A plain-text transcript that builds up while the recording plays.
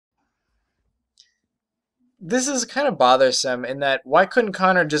This is kind of bothersome in that why couldn't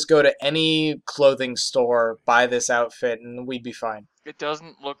Connor just go to any clothing store, buy this outfit, and we'd be fine? It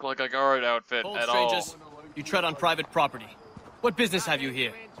doesn't look like a guard outfit Hold, at all. strangers. You tread on private property. What business have you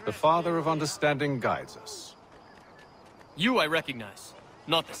here? The father of understanding guides us. You I recognize,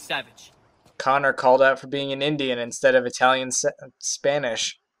 not the savage. Connor called out for being an Indian instead of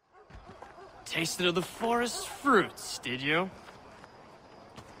Spanish. Tasted of the forest fruits, did you?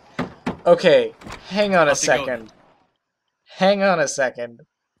 Okay, hang on a Off you go then. second. Hang on a second.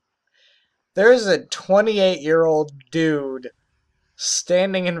 There's a 28-year-old dude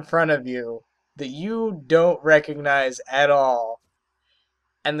standing in front of you that you don't recognize at all.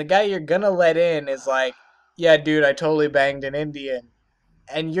 And the guy you're gonna let in is like, yeah, dude, I totally banged an Indian.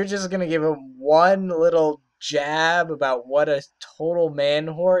 And you're just gonna give him one little jab about what a total man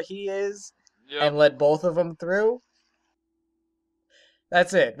whore he is Yep. and let both of them through?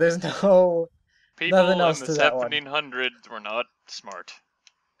 That's it. There's nothing People else in to the that one. 1700s were not smart.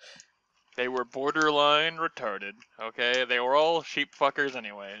 They were borderline retarded, okay? They were all sheep fuckers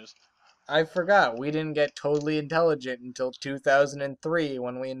anyways. I forgot, we didn't get totally intelligent until 2003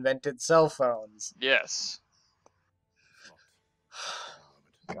 when we invented cell phones. Yes.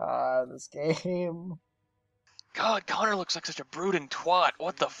 God, this game. God, Connor looks like such a brooding twat.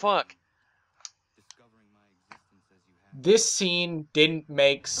 What the fuck? This scene didn't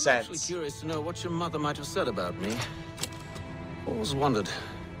make I'm actually sense. curious to know what your mother might have said about me. Always wondered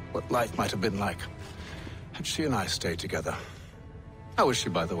what life might have been like had she and I stayed together. How is she,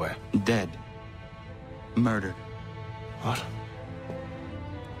 by the way? Dead. Murdered. What?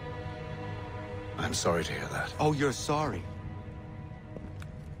 I'm sorry to hear that. Oh, you're sorry.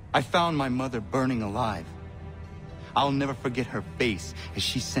 I found my mother burning alive. I'll never forget her face as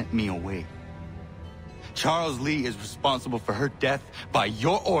she sent me away. Charles Lee is responsible for her death by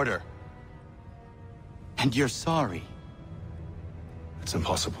your order. And you're sorry. It's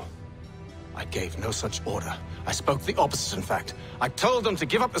impossible. I gave no such order. I spoke the opposite, in fact. I told them to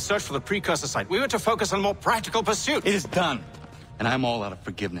give up the search for the precursor site. We were to focus on more practical pursuit. It is done. And I'm all out of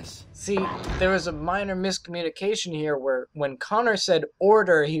forgiveness. See, there was a minor miscommunication here where when Connor said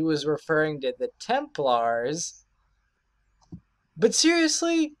order, he was referring to the Templars. But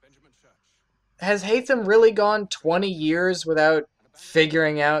seriously? Has Hatham really gone 20 years without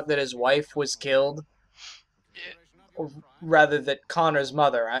figuring out that his wife was killed? Or rather, that Connor's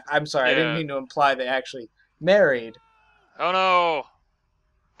mother. I'm sorry, I didn't Yeah. mean to imply they actually married. Oh no!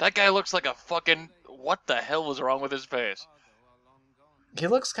 That guy looks like a fucking... What the hell was wrong with his face? He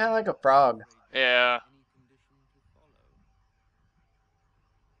looks kind of like a frog. Yeah.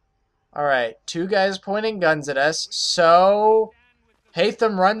 Alright, two guys pointing guns at us, so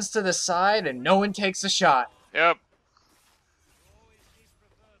Hatham runs to the side and no one takes a shot. Yep.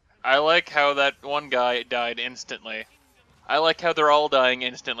 I like how that one guy died instantly. I like how they're all dying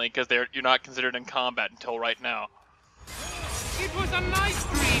instantly because you're not considered in combat until right now. It was a nice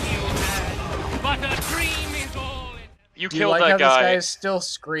dream you had, but a dream is all it... You Do you killed like that how guy. this guy is still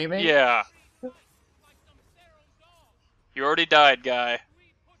screaming? Yeah. You already died, guy.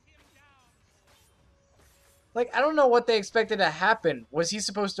 Like, I don't know what they expected to happen. Was he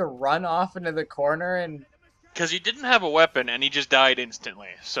supposed to run off into the corner and... Because he didn't have a weapon and he just died instantly,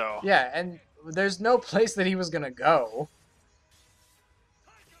 so... Yeah, and there's no place that he was gonna go.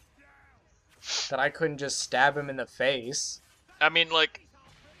 That I couldn't just stab him in the face. I mean, like...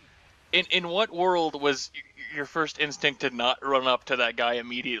 In what world was your first instinct to not run up to that guy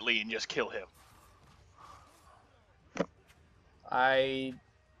immediately and just kill him? I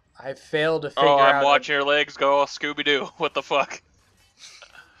failed to figure Oh, out... I'm watching your legs go Scooby-Doo. What the fuck?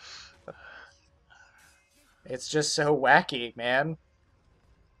 It's just so wacky, man.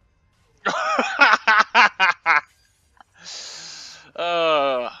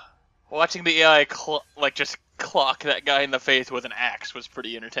 Watching the AI just clock that guy in the face with an axe was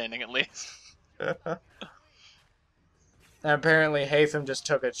pretty entertaining, at least. And apparently Hatham just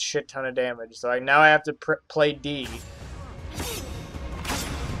took a shit ton of damage, so now I have to play D.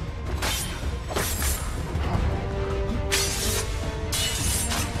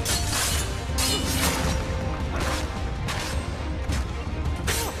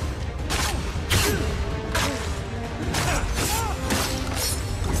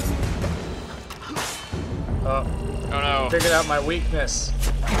 Oh no. Figured out my weakness.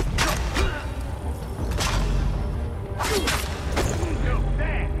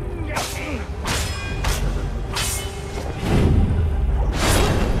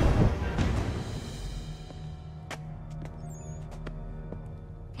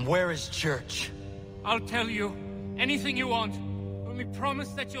 Where is church? I'll tell you anything you want. Only promise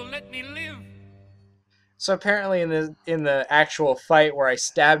that you'll let me live. So apparently in the actual fight where I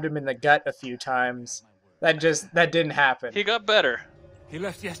stabbed him in the gut a few times, that didn't happen. He got better. He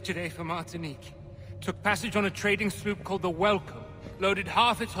left yesterday for Martinique. Took passage on a trading sloop called the Welcome. Loaded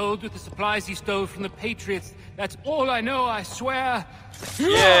half its hold with the supplies he stole from the Patriots. That's all I know, I swear.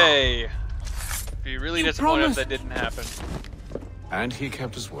 Yay! Be really You disappointed if promised. that didn't happen. And he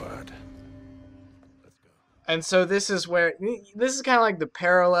kept his word. And so this is kind of like the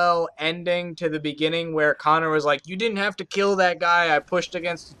parallel ending to the beginning where Connor was like, "You didn't have to kill that guy. I pushed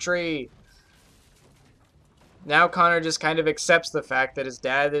against a tree." Now Connor just kind of accepts the fact that his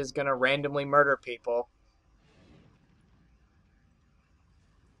dad is going to randomly murder people.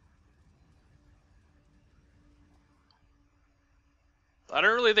 I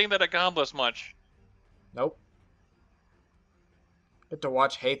don't really think that accomplished much. Nope. Get to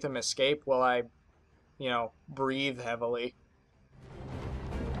watch Hatham escape while I, breathe heavily.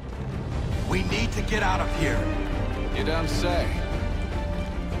 We need to get out of here. You don't say.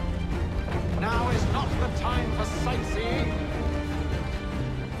 Now is not the time for sightseeing.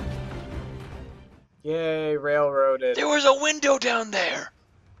 Yay, railroaded. There was a window down there!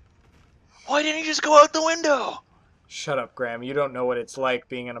 Why didn't he just go out the window? Shut up, Graham. You don't know what it's like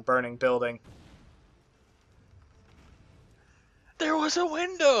being in a burning building. There was a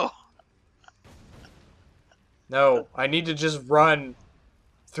window! No, I need to just run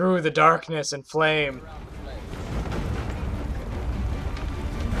through the darkness and flame.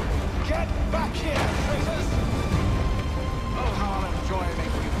 Get back here, traitors! Oh, how I'll enjoy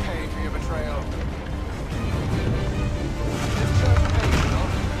making you pay for your betrayal. The church pays well,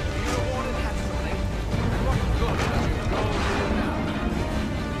 you rewarded handsomely. And what good does your gold do now?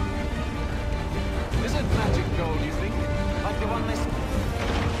 Is it magic gold, you think? Like the one they...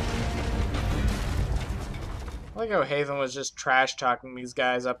 I like how Hatham was just trash talking these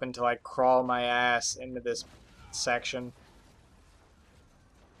guys up until I crawl my ass into this section.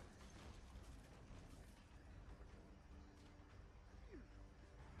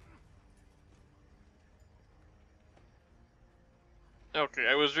 Okay,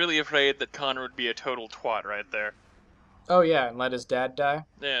 I was really afraid that Connor would be a total twat right there. Oh yeah, and let his dad die?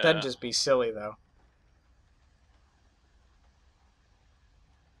 Yeah. That'd just be silly though.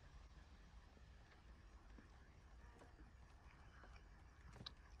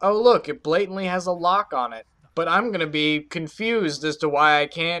 Oh look, it blatantly has a lock on it. But I'm gonna be confused as to why I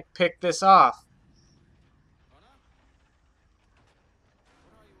can't pick this off.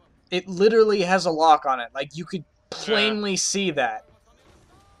 It literally has a lock on it. Like, you could plainly see that.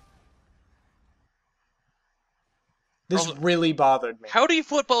 This Also, really bothered me. how do you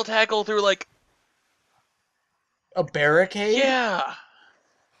football tackle through, like... A barricade? Yeah!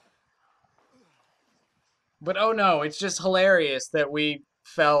 But oh no, it's just hilarious that we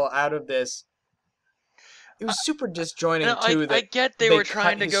fell out of this. It was super disjointing No, too. I get they were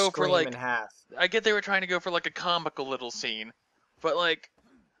trying to go for, like... in half. I get they were trying to go for, like, a comical little scene. But, like...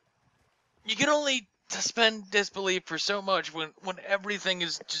 You can only suspend disbelief for so much when everything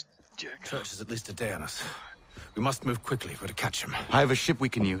is just... Church is at least a day on us. We must move quickly if we're to catch him. I have a ship we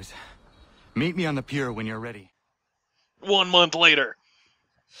can use. Meet me on the pier when you're ready. 1 month later.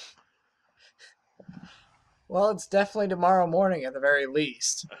 Well, it's definitely tomorrow morning at the very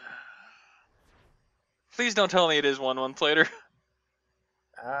least. Please don't tell me it is 1 month later.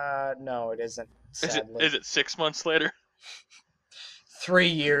 No, it isn't, sadly. Is it 6 months later? 3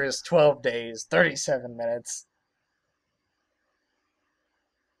 years, 12 days, 37 minutes.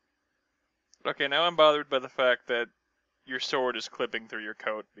 Okay, now I'm bothered by the fact that your sword is clipping through your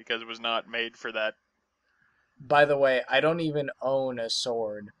coat because it was not made for that. By the way, I don't even own a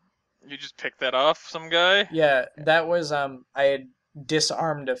sword. You just picked that off some guy? Yeah, that was, I had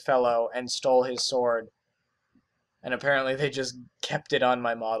disarmed a fellow and stole his sword. And apparently they just kept it on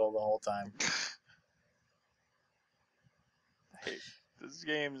my model the whole time. This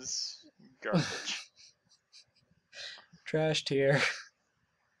game's garbage. Trash tier.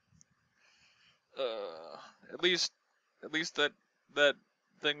 At least that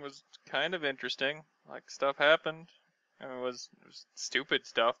thing was kind of interesting. Like, stuff happened. I mean, it was stupid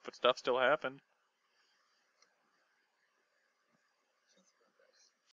stuff, but stuff still happened.